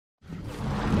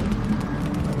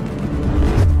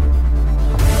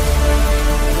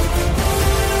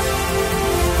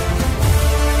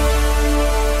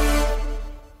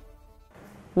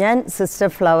ഞാൻ sister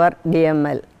flower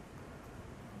DML,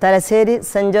 Thalassery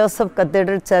cent Joseph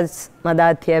cathedral church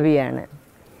മതാധ്യാപികയാണ്.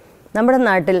 നമ്മുടെ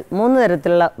നാട്ടിൽ 3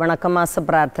 തരത്തിലുള്ള വണക്കമാസ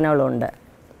പ്രാർത്ഥനകളുണ്ട്.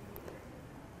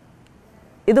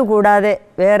 ഇതുകൂടാതെ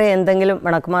വേറെ എന്തെങ്കിലും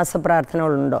വണക്കമാസ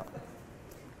പ്രാർത്ഥനകളുണ്ടോ?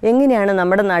 എങ്ങനെയാണ്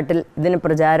നമ്മുടെ നാട്ടിൽ ഇതിന്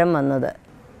പ്രചാരം വന്നത്?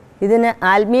 ഇതിന്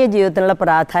ആത്മീയ ജീവിതത്തിനുള്ള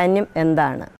പ്രാധാന്യം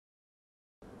എന്താണ്?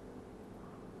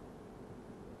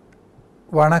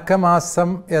 വണക്കമാസം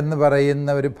എന്ന് പറയുന്ന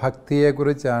ഒരു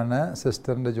ഭക്തിയെക്കുറിച്ചാണ്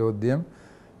സിസ്റ്ററിൻ്റെ ചോദ്യം.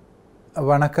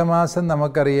 വണക്കമാസം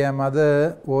നമുക്കറിയാം, അത്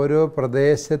ഓരോ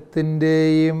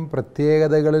പ്രദേശത്തിൻ്റെയും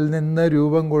പ്രത്യേകതകളിൽ നിന്ന്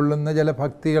രൂപം കൊള്ളുന്ന ചില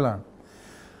ഭക്തികളാണ്.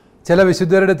 ചില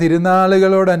വിശുദ്ധരുടെ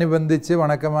തിരുനാളുകളോടനുബന്ധിച്ച്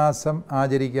വണക്കമാസം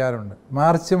ആചരിക്കാറുണ്ട്.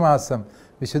 മാർച്ച് മാസം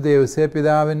വിശുദ്ധ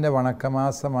യൗസേപ്പിതാവിൻ്റെ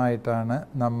വണക്കമാസമായിട്ടാണ്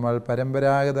നമ്മൾ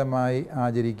പരമ്പരാഗതമായി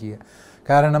ആചരിക്കുക.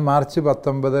 കാരണം മാർച്ച്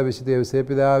 19 വിശുദ്ധ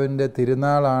യൗസേപ്പിതാവിൻ്റെ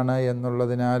തിരുനാളാണ്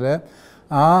എന്നുള്ളതിനാൽ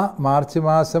ആ മാർച്ച്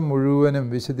മാസം മുഴുവനും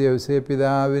വിശുദ്ധ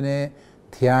യൗസേപ്പിതാവിനെ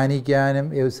ധ്യാനിക്കാനും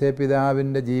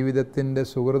യൗസേപ്പിതാവിൻ്റെ ജീവിതത്തിൻ്റെ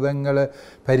സുഹൃതങ്ങൾ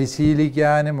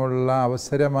പരിശീലിക്കാനുമുള്ള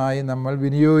അവസരമായി നമ്മൾ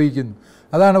വിനിയോഗിക്കുന്നു.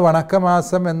 അതാണ്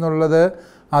വണക്കമാസം എന്നുള്ളത്.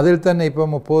 അതിൽ തന്നെ ഇപ്പോൾ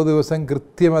 30 ദിവസം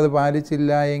കൃത്യം അത്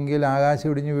പാലിച്ചില്ല എങ്കിൽ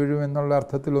ആകാശം ഇടിഞ്ഞു വീഴുമെന്നുള്ള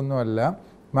അർത്ഥത്തിലൊന്നുമല്ല,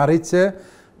 മറിച്ച്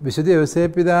വിശുദ്ധ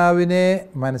യൗസേപ്പിതാവിനെ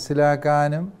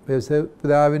മനസ്സിലാക്കാനും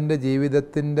യൗസേപ്പിതാവിൻ്റെ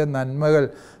ജീവിതത്തിൻ്റെ നന്മകൾ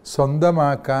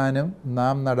സ്വന്തമാക്കാനും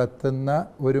നാം നടത്തുന്ന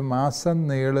ഒരു മാസം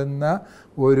നീളുന്ന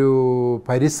ഒരു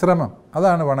പരിശ്രമം,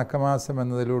 അതാണ് വണക്കമാസം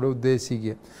എന്നതിലൂടെ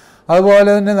ഉദ്ദേശിക്കുക. അതുപോലെ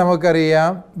തന്നെ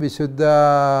നമുക്കറിയാം, വിശുദ്ധ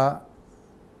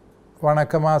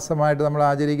വണക്കമാസമായിട്ട് നമ്മൾ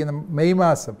ആചരിക്കുന്ന മെയ്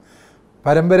മാസം,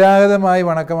 പരമ്പരാഗതമായി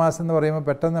വണക്കമാസം എന്ന് പറയുമ്പോൾ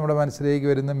പെട്ടെന്ന് നമ്മുടെ മനസ്സിലേക്ക്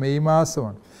വരുന്ന മെയ്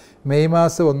മാസമാണ്. മെയ്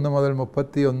മാസം 1 മുതൽ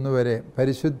 31 വരെ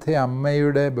പരിശുദ്ധ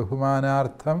അമ്മയുടെ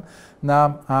ബഹുമാനാർത്ഥം നാം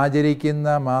ആചരിക്കുന്ന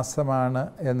മാസമാണ്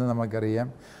എന്ന് നമുക്കറിയാം.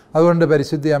 അതുകൊണ്ട്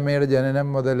പരിശുദ്ധ അമ്മയുടെ ജനനം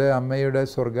മുതൽ അമ്മയുടെ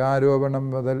സ്വർഗാരോപണം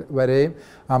മുതൽ വരെയും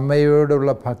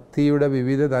അമ്മയോടുള്ള ഭക്തിയുടെ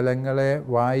വിവിധ തലങ്ങളെ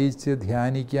വായിച്ച്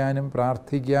ധ്യാനിക്കാനും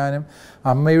പ്രാർത്ഥിക്കാനും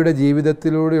അമ്മയുടെ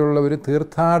ജീവിതത്തിലൂടെയുള്ള ഒരു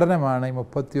തീർത്ഥാടനമാണ് ഈ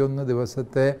 31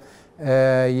 ദിവസത്തെ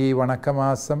ഈ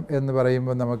വണക്കമാസം എന്ന്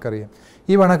പറയുമ്പോൾ നമുക്കറിയാം.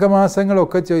 ഈ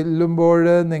വണക്കമാസങ്ങളൊക്കെ ചൊല്ലുമ്പോൾ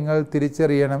നിങ്ങൾ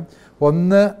തിരിച്ചറിയണം,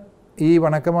 ഒന്ന്, ഈ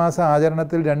വണക്കമാസ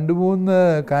ആചരണത്തിൽ 2-3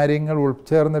 കാര്യങ്ങൾ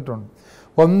ഉൾച്ചേർന്നിട്ടുണ്ട്.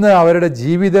 ഒന്ന്, അവരുടെ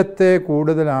ജീവിതത്തെ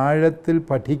കൂടുതൽ ആഴത്തിൽ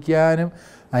പഠിക്കാനും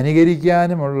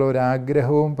അനുകരിക്കാനുമുള്ള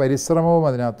ഒരാഗ്രഹവും പരിശ്രമവും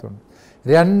അതിനകത്തുണ്ട്.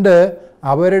 2,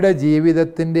 അവരുടെ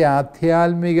ജീവിതത്തിൻ്റെ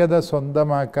ആധ്യാത്മികത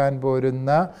സ്വന്തമാക്കാൻ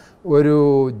പോരുന്ന ഒരു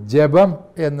ജപം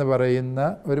എന്ന് പറയുന്ന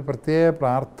ഒരു പ്രത്യേക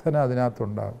പ്രാർത്ഥന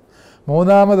അതിനകത്തുണ്ടാകും.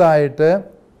 3-മതായിട്ട്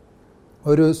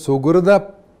ഒരു സുഹൃത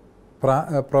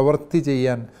പ്രവൃത്തി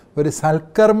ചെയ്യാൻ, ഒരു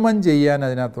സൽക്കർമ്മം ചെയ്യാൻ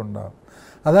അതിനകത്തുണ്ടാകും.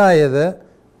 അതായത്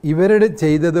ഇവരുടെ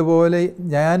ചെയ്തതുപോലെ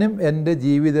ഞാനും എൻ്റെ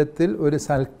ജീവിതത്തിൽ ഒരു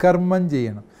സൽക്കർമ്മം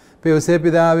ചെയ്യണം. ഇപ്പോൾ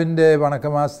യൗസേപ്പിതാവിൻ്റെ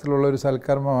വണക്കമാസത്തിലുള്ളൊരു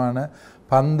സൽക്കർമ്മമാണ്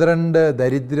 12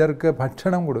 ദരിദ്രർക്ക്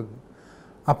ഭക്ഷണം കൊടുക്കുക.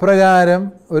 അപ്രകാരം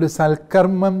ഒരു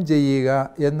സൽക്കർമ്മം ചെയ്യുക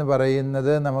എന്ന്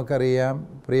പറയുന്നത് നമുക്കറിയാം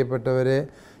പ്രിയപ്പെട്ടവരെ,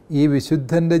 ഈ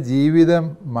വിശുദ്ധൻ്റെ ജീവിതം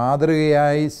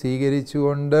മാതൃകയായി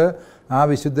സ്വീകരിച്ചുകൊണ്ട് ആ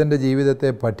വിശുദ്ധൻ്റെ ജീവിതത്തെ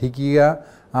പഠിക്കുക,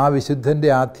 ആ വിശുദ്ധൻ്റെ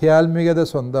ആധ്യാത്മികത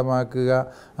സ്വന്തമാക്കുക,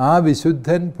 ആ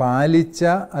വിശുദ്ധൻ പാലിച്ച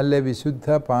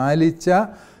വിശുദ്ധ പാലിച്ച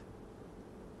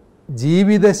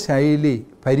ജീവിതശൈലി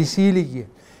പരിശീലിക്കുക.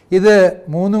 ഇത്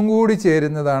 3 കൂടി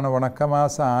ചേരുന്നതാണ്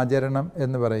വണക്കമാസ ആചരണം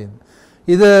എന്ന് പറയുന്നത്.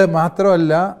 ഇത്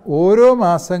മാത്രമല്ല, ഓരോ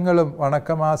മാസങ്ങളും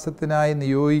വണക്കമാസത്തിനായി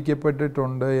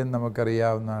നിയോഗിക്കപ്പെട്ടിട്ടുണ്ട് എന്ന്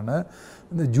നമുക്കറിയാവുന്നതാണ്.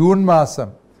 ജൂൺ മാസം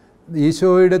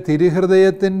ഈശോയുടെ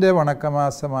തിരുഹൃദയത്തിൻ്റെ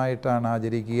വണക്കമാസമായിട്ടാണ്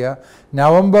ആചരിക്കുക.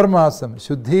 നവംബർ മാസം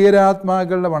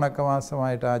ശുദ്ധീകരാത്മാക്കളുടെ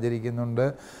വണക്കമാസമായിട്ട് ആചരിക്കുന്നുണ്ട്.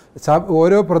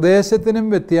 ഓരോ പ്രദേശത്തിനും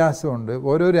വ്യത്യാസമുണ്ട്.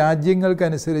 ഓരോ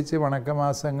രാജ്യങ്ങൾക്കനുസരിച്ച്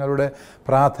വണക്കമാസങ്ങളുടെ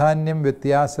പ്രാധാന്യം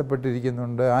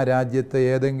വ്യത്യാസപ്പെട്ടിരിക്കുന്നുണ്ട്. ആ രാജ്യത്തെ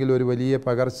ഏതെങ്കിലും ഒരു വലിയ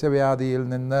പകർച്ചവ്യാധിയിൽ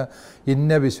നിന്ന്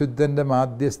ഇന്ന വിശുദ്ധൻ്റെ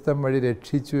മാധ്യസ്ഥം വഴി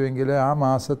രക്ഷിച്ചുവെങ്കിൽ ആ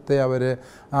മാസത്തെ അവർ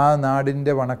ആ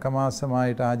നാടിൻ്റെ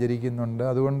വണക്കമാസമായിട്ട് ആചരിക്കുന്നുണ്ട്.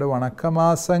 അതുകൊണ്ട്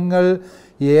വണക്കമാസങ്ങൾ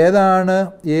ഏതാണ്,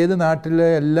 ഏത് നാട്ടിലെ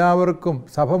എല്ലാവർക്കും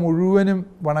സഭ മുഴുവനും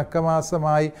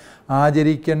വണക്കമാസമായി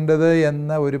ആചരിക്കേണ്ടത്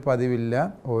എന്ന ഒരു പതിവില്ല.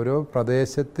 ഓരോ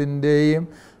പ്രദേശത്തിൻ്റെയും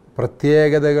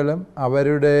പ്രത്യേകതകളും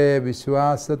അവരുടെ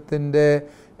വിശ്വാസത്തിൻ്റെ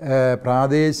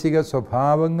പ്രാദേശിക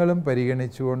സ്വഭാവങ്ങളും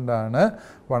പരിഗണിച്ചുകൊണ്ടാണ്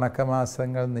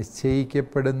വണക്കമാസങ്ങൾ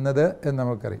നിശ്ചയിക്കപ്പെടുന്നത് എന്ന്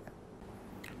നമുക്കറിയാം.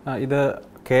 ഇത്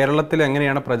കേരളത്തിൽ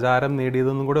എങ്ങനെയാണ് പ്രചാരം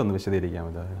നേടിയതെന്നും കൂടെ ഒന്ന്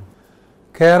വിശദീകരിക്കാമോ?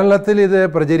 കേരളത്തിൽ ഇത്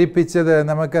പ്രചരിപ്പിച്ചത്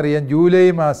നമുക്കറിയാം, ജൂലൈ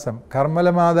മാസം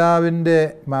കർമ്മലമാതാവിൻ്റെ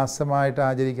മാസമായിട്ട്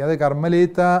ആചരിക്കുക. അത്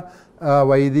കർമ്മലീത്ത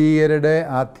വൈദികരുടെ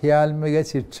ആധ്യാത്മിക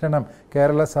ശിക്ഷണം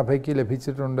കേരള സഭയ്ക്ക്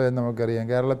ലഭിച്ചിട്ടുണ്ട് എന്ന് നമുക്കറിയാം.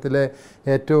 കേരളത്തിലെ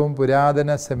ഏറ്റവും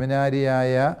പുരാതന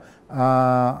സെമിനാരിയായ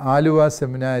ആലുവ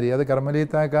സെമിനാരി, അത്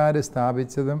കർമ്മലീത്താക്കാർ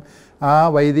സ്ഥാപിച്ചതും ആ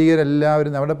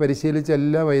വൈദികരെല്ലാവരും അവിടെ പരിശീലിച്ച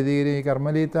എല്ലാ വൈദികരും ഈ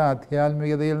കർമ്മലീത്ത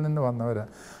ആധ്യാത്മികതയിൽ നിന്ന്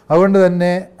വന്നവരാണ്. അതുകൊണ്ട്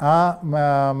തന്നെ ആ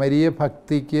മരിയ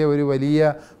ഭക്തിക്ക് ഒരു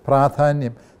വലിയ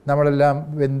പ്രാധാന്യം, നമ്മളെല്ലാം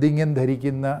വെന്തിങ്ങൻ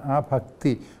ധരിക്കുന്ന ആ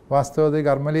ഭക്തി വാസ്തവത്തിൽ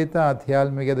കർമ്മലീത്ത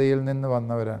ആധ്യാത്മികതയിൽ നിന്ന്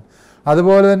വന്നവരാണ്.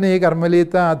 അതുപോലെ തന്നെ ഈ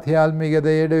കർമ്മലീത്ത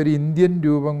ആധ്യാത്മികതയുടെ ഒരു ഇന്ത്യൻ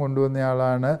രൂപം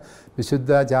കൊണ്ടുവന്നയാളാണ്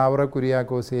വിശുദ്ധ ചാവറ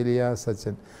കുര്യാക്കോസ് ഏലിയാസ്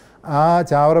അച്ഛൻ. ആ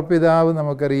ചാവറപ്പിതാവ്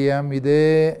നമുക്കറിയാം ഇതേ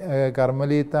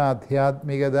കർമ്മലീത്ത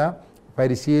ആധ്യാത്മികത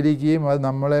പരിശീലിക്കുകയും അത്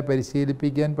നമ്മളെ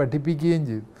പരിശീലിപ്പിക്കാൻ പഠിപ്പിക്കുകയും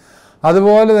ചെയ്തു.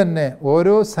 അതുപോലെ തന്നെ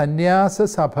ഓരോ സന്യാസ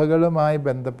സഭകളുമായി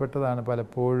ബന്ധപ്പെട്ടതാണ്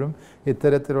പലപ്പോഴും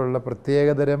ഇത്തരത്തിലുള്ള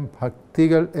പ്രത്യേകതരം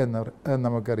ഭക്തികൾ എന്ന്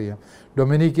നമുക്കറിയാം.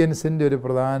 ഡൊമിനിക്കൻസിൻ്റെ ഒരു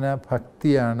പ്രധാന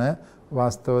ഭക്തിയാണ്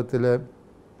വാസ്തവത്തിൽ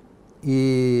ഈ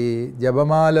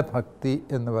ജപമാല ഭക്തി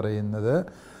എന്ന് പറയുന്നത്.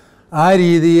 ആ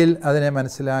രീതിയിൽ അതിനെ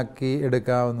മനസ്സിലാക്കി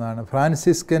എടുക്കാവുന്നതാണ്.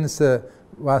 ഫ്രാൻസിസ്കൻസ്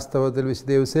വാസ്തവത്തിൽ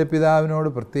വിശുദ്ധ യൗസേപ്പിതാവിനോട്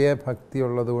പ്രത്യേക ഭക്തി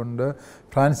ഉള്ളതുകൊണ്ട്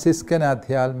ഫ്രാൻസിസ്കൻ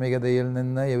ആധ്യാത്മികതയിൽ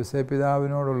നിന്ന്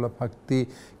യൗസേപ്പിതാവിനോടുള്ള ഭക്തി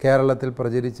കേരളത്തിൽ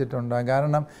പ്രചരിച്ചിട്ടുണ്ടാകും.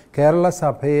 കാരണം കേരള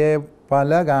സഭയെ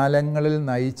പല കാലങ്ങളിൽ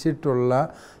നയിച്ചിട്ടുള്ള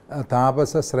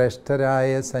താപസ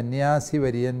ശ്രേഷ്ഠരായ സന്യാസി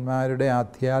വര്യന്മാരുടെ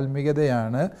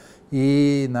ആധ്യാത്മികതയാണ് ഈ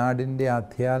നാടിൻ്റെ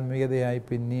ആധ്യാത്മികതയായി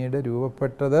പിന്നീട്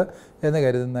രൂപപ്പെട്ടത് എന്ന്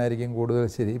കരുതുന്നതായിരിക്കും കൂടുതൽ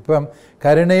ശരി. ഇപ്പം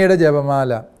കരുണയുടെ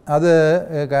ജപമാല, അത്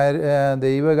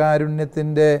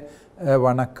ദൈവകാരുണ്യത്തിൻ്റെ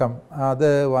വണക്കം,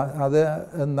 അത്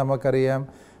നമുക്കറിയാം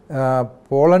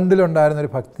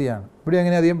പോളണ്ടിലുണ്ടായിരുന്നൊരു ഭക്തിയാണ്. ഇവിടെ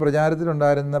അങ്ങനെ അധികം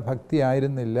പ്രചാരത്തിലുണ്ടായിരുന്ന ഭക്തി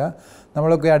ആയിരുന്നില്ല.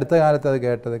 നമ്മളൊക്കെ അടുത്ത കാലത്ത് അത്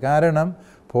കേട്ടത്. കാരണം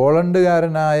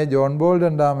പോളണ്ടുകാരനായ ജോൺ പോൾ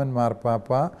രണ്ടാമൻ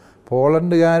മാർപ്പാപ്പ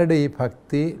പോളണ്ടുകാരുടെ ഈ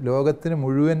ഭക്തി ലോകത്തിന്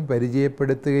മുഴുവൻ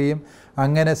പരിചയപ്പെടുത്തുകയും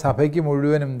അങ്ങനെ സഭയ്ക്ക്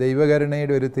മുഴുവനും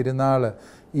ദൈവകരുണയുടെ ഒരു തിരുനാൾ,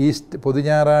 ഈസ്റ്റ്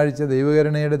പൊതുഞായറാഴ്ച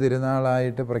ദൈവകരുണയുടെ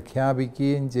തിരുനാളായിട്ട്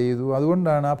പ്രഖ്യാപിക്കുകയും ചെയ്തു.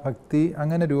 അതുകൊണ്ടാണ് ആ ഭക്തി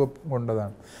അങ്ങനെ രൂപം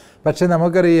കൊണ്ടതാണ്. പക്ഷെ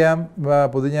നമുക്കറിയാം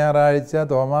പൊതുഞായറാഴ്ച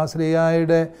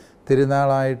തോമാശ്ലീഹായുടെ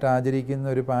തിരുനാളായിട്ട് ആചരിക്കുന്ന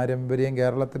ഒരു പാരമ്പര്യം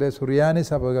കേരളത്തിലെ സുറിയാനി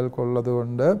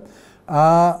സഭകൾക്കുള്ളതുകൊണ്ട് ആ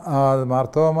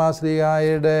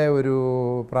മാർത്തോമാശ്ലീഹായുടെ ഒരു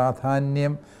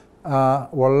പ്രാധാന്യം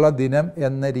ഉള്ള ദിനം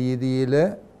എന്ന രീതിയിൽ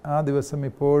ആ ദിവസം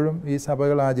ഇപ്പോഴും ഈ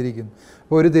സഭകൾ ആചരിക്കുന്നു.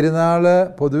 അപ്പോൾ ഒരു തിരുനാൾ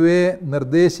പൊതുവെ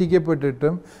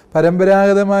നിർദ്ദേശിക്കപ്പെട്ടിട്ടും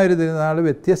പരമ്പരാഗതമായൊരു തിരുനാൾ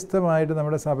വ്യത്യസ്തമായിട്ട്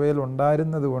നമ്മുടെ സഭയിൽ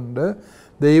ഉണ്ടായിരുന്നത് കൊണ്ട്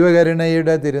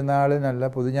ദൈവകരുണയുടെ തിരുനാളിനല്ല,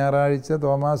 പൊതുഞായറാഴ്ച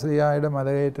തോമാശ്ലീഹായുടെ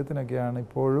മലകയറ്റത്തിനൊക്കെയാണ്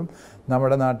ഇപ്പോഴും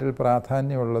നമ്മുടെ നാട്ടിൽ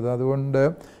പ്രാധാന്യമുള്ളത്. അതുകൊണ്ട്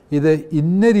ഇത്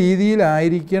ഇന്ന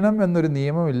രീതിയിലായിരിക്കണം എന്നൊരു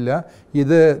നിയമമില്ല.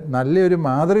 ഇത് നല്ലൊരു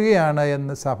മാതൃകയാണ്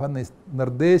എന്ന് സഭ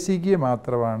നിർദ്ദേശിക്കുക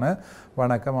മാത്രമാണ്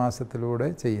വണക്കമാസത്തിലൂടെ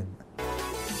ചെയ്യുന്നത്.